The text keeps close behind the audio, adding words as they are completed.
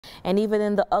And even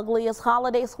in the ugliest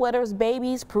holiday sweaters,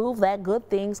 babies prove that good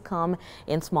things come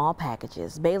in small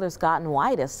packages. Baylor Scott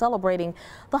White is celebrating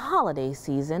the holiday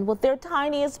season with their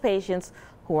tiniest patients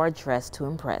who are dressed to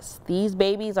impress. These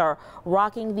babies are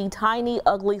rocking the tiny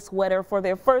ugly sweater for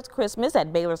their first Christmas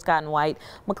at Baylor Scott White,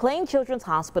 McLean Children's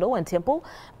Hospital in Temple,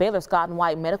 Baylor Scott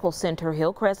White Medical Center,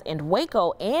 Hillcrest and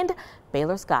Waco, and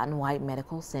Baylor Scott White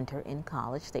Medical Center in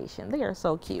College Station. They are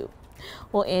so cute.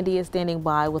 Well, Andy is standing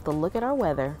by with a look at our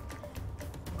weather.